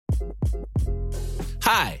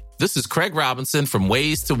Hi, this is Craig Robinson from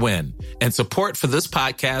Ways to Win, and support for this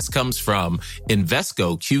podcast comes from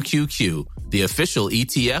Invesco QQQ, the official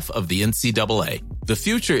ETF of the NCAA. The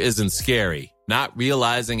future isn't scary. Not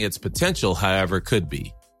realizing its potential, however, could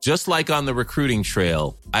be. Just like on the recruiting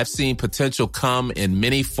trail, I've seen potential come in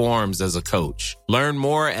many forms as a coach. Learn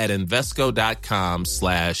more at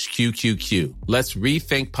Invesco.com/QQQ. Let's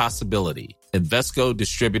rethink possibility. Invesco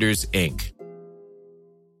Distributors, Inc.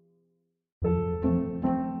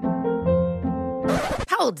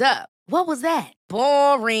 Hold up. What was that?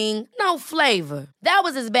 Boring. No flavor. That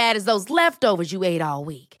was as bad as those leftovers you ate all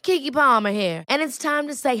week. Keke Palmer here, and it's time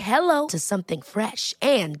to say hello to something fresh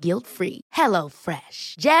and guilt-free. Hello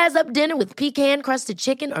Fresh. Jazz up dinner with pecan-crusted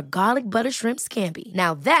chicken or garlic butter shrimp scampi.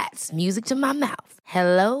 Now that's music to my mouth.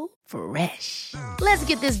 Hello Fresh. Let's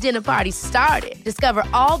get this dinner party started. Discover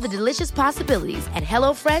all the delicious possibilities at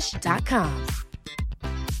HelloFresh.com.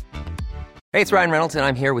 Hey, it's Ryan Reynolds, and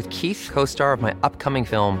I'm here with Keith, co-star of my upcoming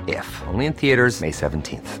film, If, only in theaters May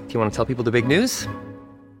 17th. Do you want to tell people the big news?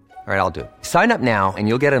 All right, I'll do it. Sign up now and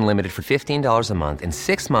you'll get unlimited for $15 a month and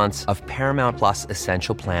 6 months of Paramount Plus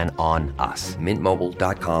Essential Plan on us.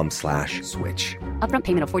 MintMobile.com/switch. Upfront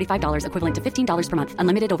payment of $45 equivalent to $15 per month.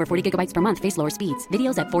 Unlimited over 40 gigabytes per month. Face lower speeds.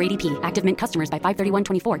 Videos at 480p. Active Mint customers by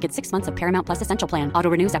 531.24 get 6 months of Paramount Plus Essential Plan.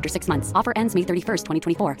 Auto renews after 6 months. Offer ends May 31st,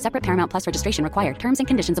 2024. Separate Paramount Plus registration required. Terms and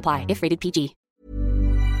conditions apply if rated PG.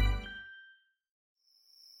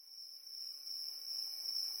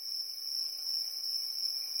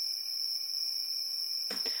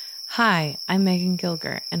 Hi, I'm Megan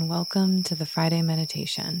Gilger, and welcome to the Friday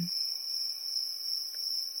Meditation.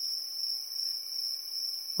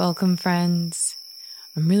 Welcome, friends.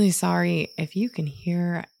 I'm really sorry if you can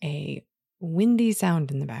hear a windy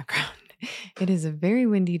sound in the background. It is a very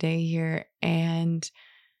windy day here, and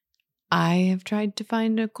I have tried to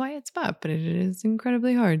find a quiet spot, but it is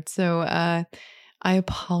incredibly hard. So I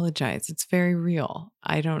apologize. It's very real.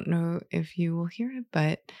 I don't know if you will hear it,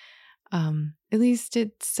 but at least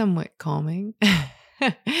it's somewhat calming.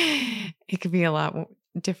 It could be a lot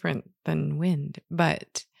different than wind,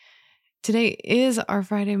 but today is our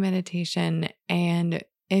Friday meditation. And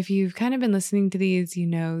if you've kind of been listening to these, you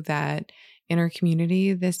know that in our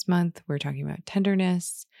community this month, we're talking about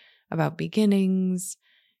tenderness, about beginnings.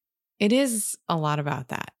 It is a lot about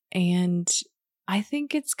that. And I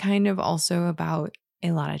think it's kind of also about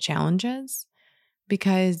a lot of challenges.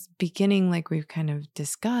 Because beginning, like we've kind of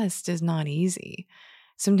discussed, is not easy.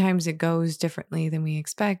 Sometimes it goes differently than we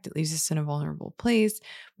expect. It leaves us in a vulnerable place.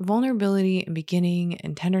 Vulnerability and beginning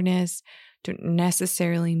and tenderness don't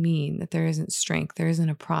necessarily mean that there isn't strength. There isn't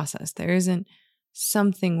a process. There isn't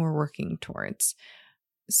something we're working towards.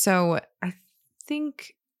 So I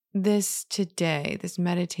think this today, this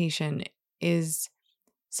meditation, is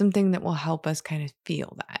something that will help us kind of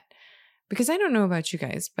feel that. Because I don't know about you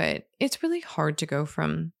guys, but it's really hard to go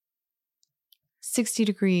from 60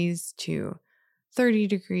 degrees to 30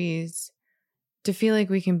 degrees, to feel like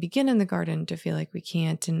we can begin in the garden, to feel like we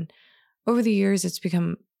can't. And over the years, it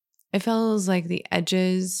feels like the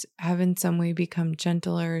edges have in some way become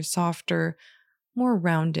gentler, softer, more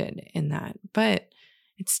rounded in that. But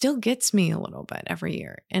it still gets me a little bit every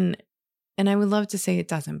year. And I would love to say it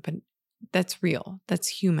doesn't, but that's real. That's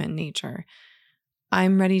human nature.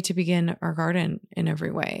 I'm ready to begin our garden in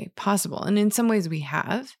every way possible. And in some ways we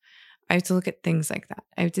have. I have to look at things like that.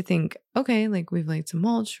 I have to think, okay, like we've laid some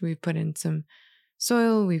mulch, we've put in some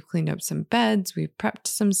soil, we've cleaned up some beds, we've prepped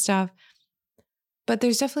some stuff. But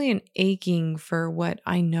there's definitely an aching for what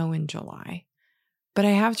I know in July. But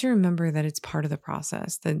I have to remember that it's part of the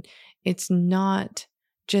process, that it's not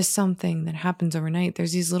just something that happens overnight.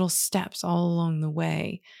 There's these little steps all along the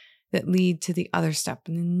way that lead to the other step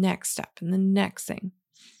and the next step and the next thing.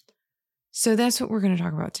 So that's what we're going to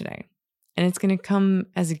talk about today. And it's going to come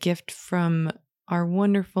as a gift from our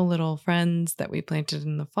wonderful little friends that we planted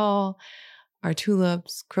in the fall, our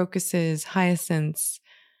tulips, crocuses, hyacinths,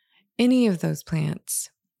 any of those plants.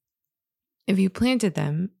 If you planted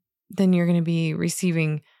them, then you're going to be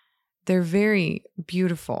receiving their very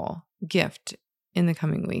beautiful gift in the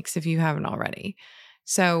coming weeks if you haven't already.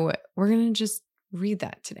 So we're going to just read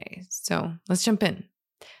that today. So let's jump in.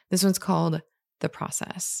 This one's called The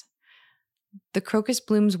Process. The crocus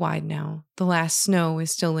blooms wide now. The last snow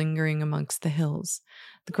is still lingering amongst the hills.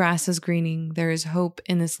 The grass is greening. There is hope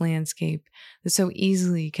in this landscape that so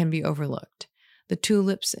easily can be overlooked. The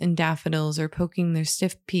tulips and daffodils are poking their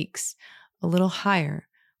stiff peaks a little higher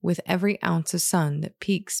with every ounce of sun that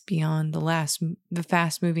peeks beyond the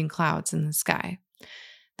fast-moving clouds in the sky.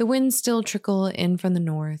 The winds still trickle in from the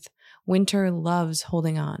north, Winter loves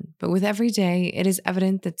holding on, but with every day, it is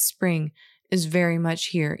evident that spring is very much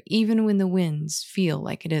here, even when the winds feel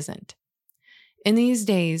like it isn't. In these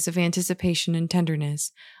days of anticipation and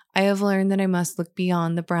tenderness, I have learned that I must look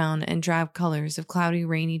beyond the brown and drab colors of cloudy,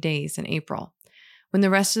 rainy days in April, when the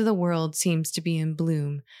rest of the world seems to be in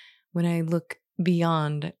bloom, when I look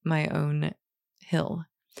beyond my own hill.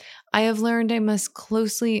 I have learned I must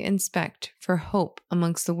closely inspect for hope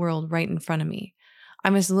amongst the world right in front of me. I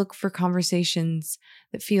must look for conversations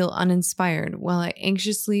that feel uninspired while I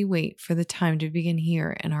anxiously wait for the time to begin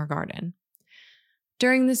here in our garden.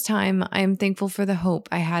 During this time, I am thankful for the hope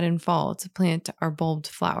I had in fall to plant our bulbed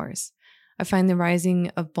flowers. I find the rising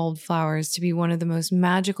of bulbed flowers to be one of the most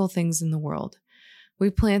magical things in the world. We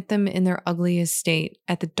plant them in their ugliest state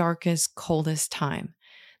at the darkest, coldest time.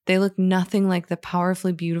 They look nothing like the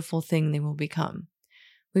powerfully beautiful thing they will become.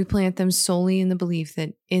 We plant them solely in the belief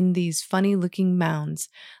that in these funny-looking mounds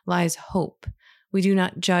lies hope. We do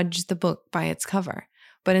not judge the book by its cover,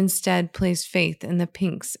 but instead place faith in the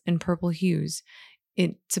pinks and purple hues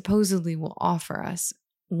it supposedly will offer us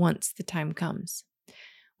once the time comes.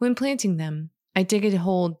 When planting them, I dig a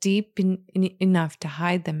hole deep enough to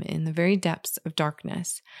hide them in the very depths of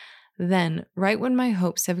darkness. Then, right when my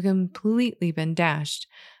hopes have completely been dashed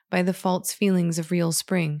by the false feelings of real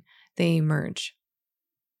spring, they emerge.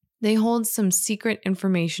 They hold some secret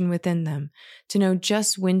information within them to know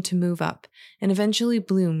just when to move up and eventually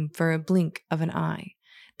bloom for a blink of an eye.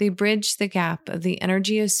 They bridge the gap of the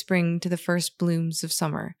energy of spring to the first blooms of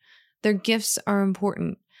summer. Their gifts are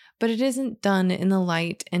important, but it isn't done in the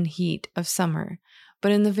light and heat of summer,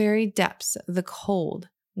 but in the very depths of the cold,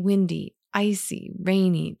 windy, icy,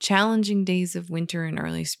 rainy, challenging days of winter and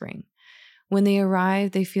early spring. When they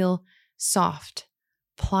arrive, they feel soft,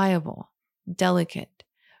 pliable, delicate,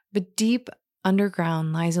 but deep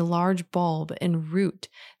underground lies a large bulb and root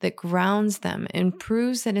that grounds them and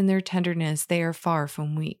proves that in their tenderness they are far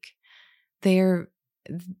from weak.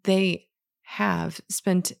 They have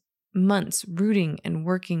spent months rooting and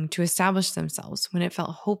working to establish themselves when it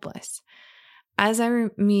felt hopeless. As I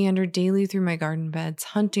meander daily through my garden beds,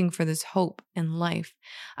 hunting for this hope and life,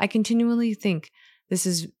 I continually think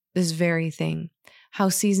this very thing. How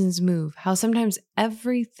seasons move, how sometimes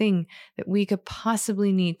everything that we could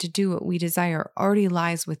possibly need to do what we desire already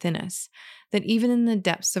lies within us, that even in the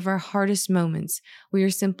depths of our hardest moments, we are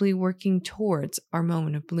simply working towards our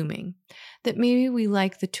moment of blooming, that maybe we,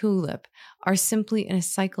 like the tulip, are simply in a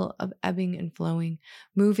cycle of ebbing and flowing,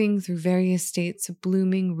 moving through various states of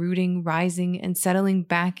blooming, rooting, rising, and settling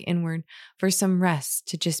back inward for some rest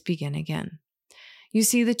to just begin again. You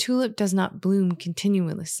see, the tulip does not bloom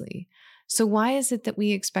continuously. So why is it that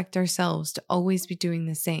we expect ourselves to always be doing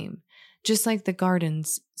the same? Just like the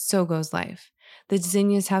gardens, so goes life. The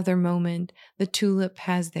zinnias have their moment, the tulip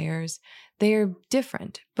has theirs. They are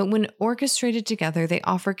different, but when orchestrated together, they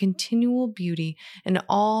offer continual beauty, and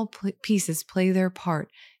all pieces play their part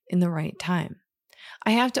in the right time.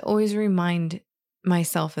 I have to always remind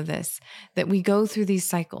myself of this, that we go through these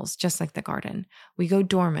cycles just like the garden. We go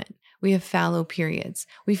dormant. We have fallow periods.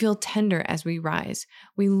 We feel tender as we rise.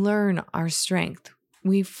 We learn our strength.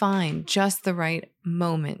 We find just the right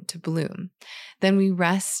moment to bloom. Then we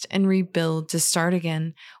rest and rebuild to start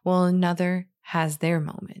again while another has their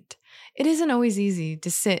moment. It isn't always easy to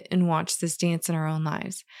sit and watch this dance in our own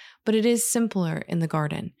lives, but it is simpler in the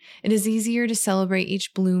garden. It is easier to celebrate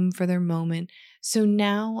each bloom for their moment. So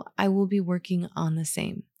now I will be working on the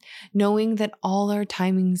same, knowing that all our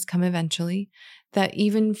timings come eventually, that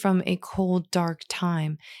even from a cold, dark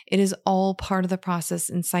time, it is all part of the process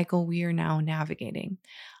and cycle we are now navigating.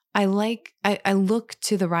 I look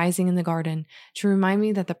to the rising in the garden to remind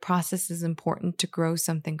me that the process is important to grow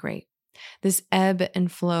something great. This ebb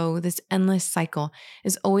and flow, this endless cycle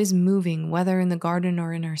is always moving, whether in the garden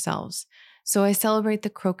or in ourselves. So I celebrate the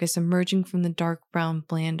crocus emerging from the dark brown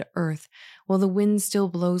bland earth while the wind still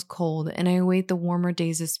blows cold, and I await the warmer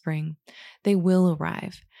days of spring. They will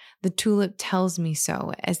arrive. The tulip tells me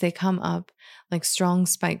so as they come up like strong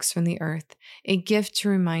spikes from the earth, a gift to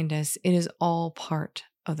remind us it is all part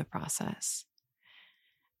of the process.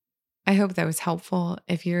 I hope that was helpful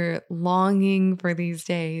if you're longing for these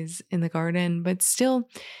days in the garden, but still,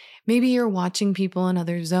 maybe you're watching people in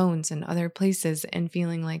other zones and other places and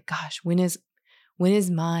feeling like, gosh, when is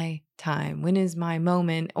my time? When is my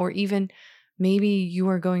moment? Or even maybe you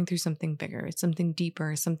are going through something bigger, something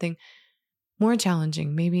deeper, something more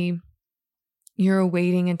challenging. Maybe you're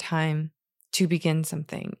awaiting a time to begin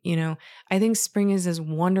something. I think spring is this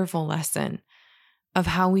wonderful lesson of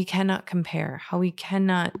how we cannot compare, how we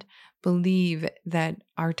cannot believe that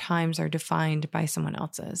our times are defined by someone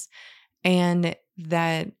else's, and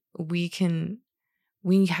that we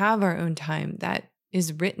have our own time that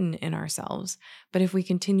is written in ourselves. But if we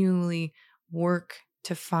continually work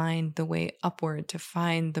to find the way upward, to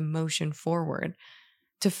find the motion forward,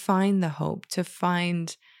 to find the hope, to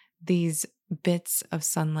find these bits of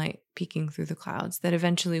sunlight peeking through the clouds, that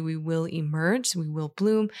eventually we will emerge, we will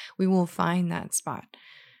bloom, we will find that spot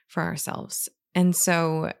for ourselves. And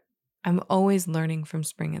so I'm always learning from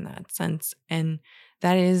spring in that sense. And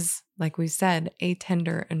that is, like we said, a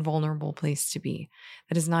tender and vulnerable place to be.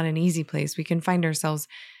 That is not an easy place. We can find ourselves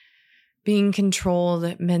being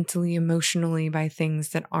controlled mentally, emotionally by things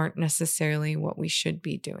that aren't necessarily what we should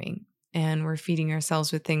be doing. And we're feeding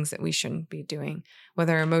ourselves with things that we shouldn't be doing,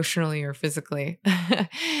 whether emotionally or physically.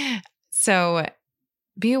 So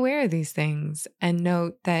be aware of these things and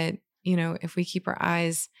note that, if we keep our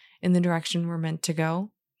eyes in the direction we're meant to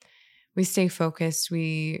go, we stay focused,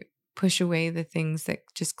 we push away the things that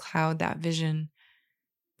just cloud that vision,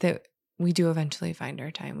 that we do eventually find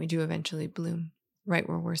our time. We do eventually bloom right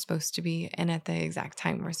where we're supposed to be and at the exact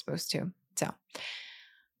time we're supposed to. So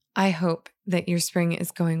I hope that your spring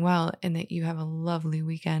is going well and that you have a lovely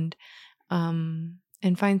weekend, and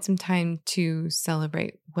find some time to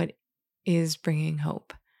celebrate what is bringing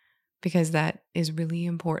hope, because that is really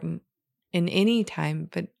important in any time,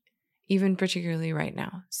 but even particularly right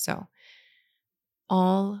now. So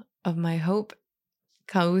all of my hope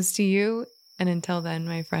goes to you. And until then,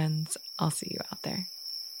 my friends, I'll see you out there.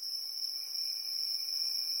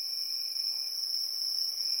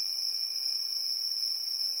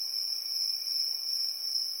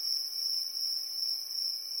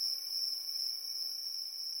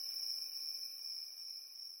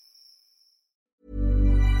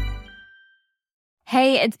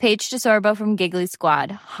 Hey, it's Paige DeSorbo from Giggly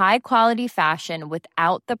Squad. High quality fashion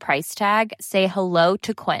without the price tag. Say hello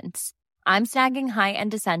to Quince. I'm snagging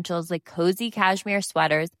high-end essentials like cozy cashmere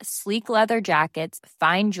sweaters, sleek leather jackets,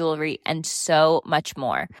 fine jewelry, and so much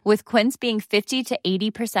more. With Quince being 50 to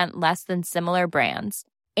 80% less than similar brands.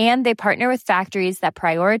 And they partner with factories that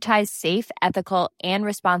prioritize safe, ethical, and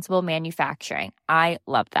responsible manufacturing. I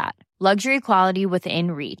love that. Luxury quality within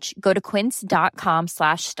reach. Go to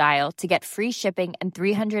quince.com/style to get free shipping and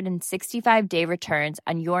 365-day returns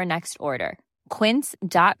on your next order.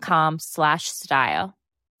 Quince.com/style.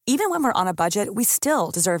 Even when we're on a budget, we still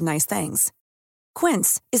deserve nice things.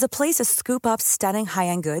 Quince is a place to scoop up stunning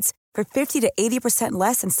high-end goods for 50 to 80%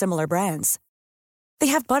 less than similar brands. They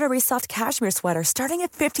have buttery soft cashmere sweaters starting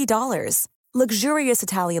at $50, luxurious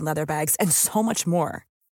Italian leather bags, and so much more.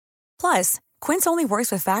 Plus, Quince only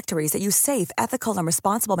works with factories that use safe, ethical, and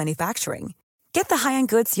responsible manufacturing. Get the high-end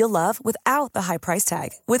goods you'll love without the high price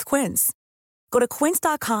tag with Quince. Go to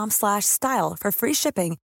quince.com/style for free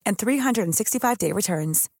shipping and 365-day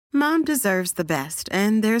returns. Mom deserves the best,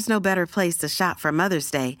 and there's no better place to shop for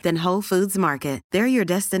Mother's Day than Whole Foods Market. They're your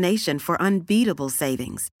destination for unbeatable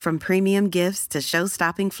savings, from premium gifts to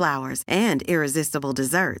show-stopping flowers and irresistible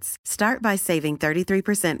desserts. Start by saving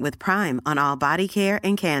 33% with Prime on all body care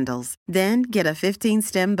and candles. Then get a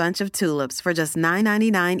 15-stem bunch of tulips for just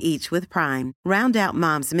 $9.99 each with Prime. Round out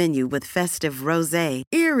Mom's menu with festive rosé,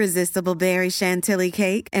 irresistible berry chantilly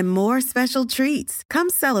cake, and more special treats. Come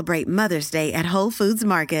celebrate Mother's Day at Whole Foods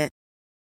Market.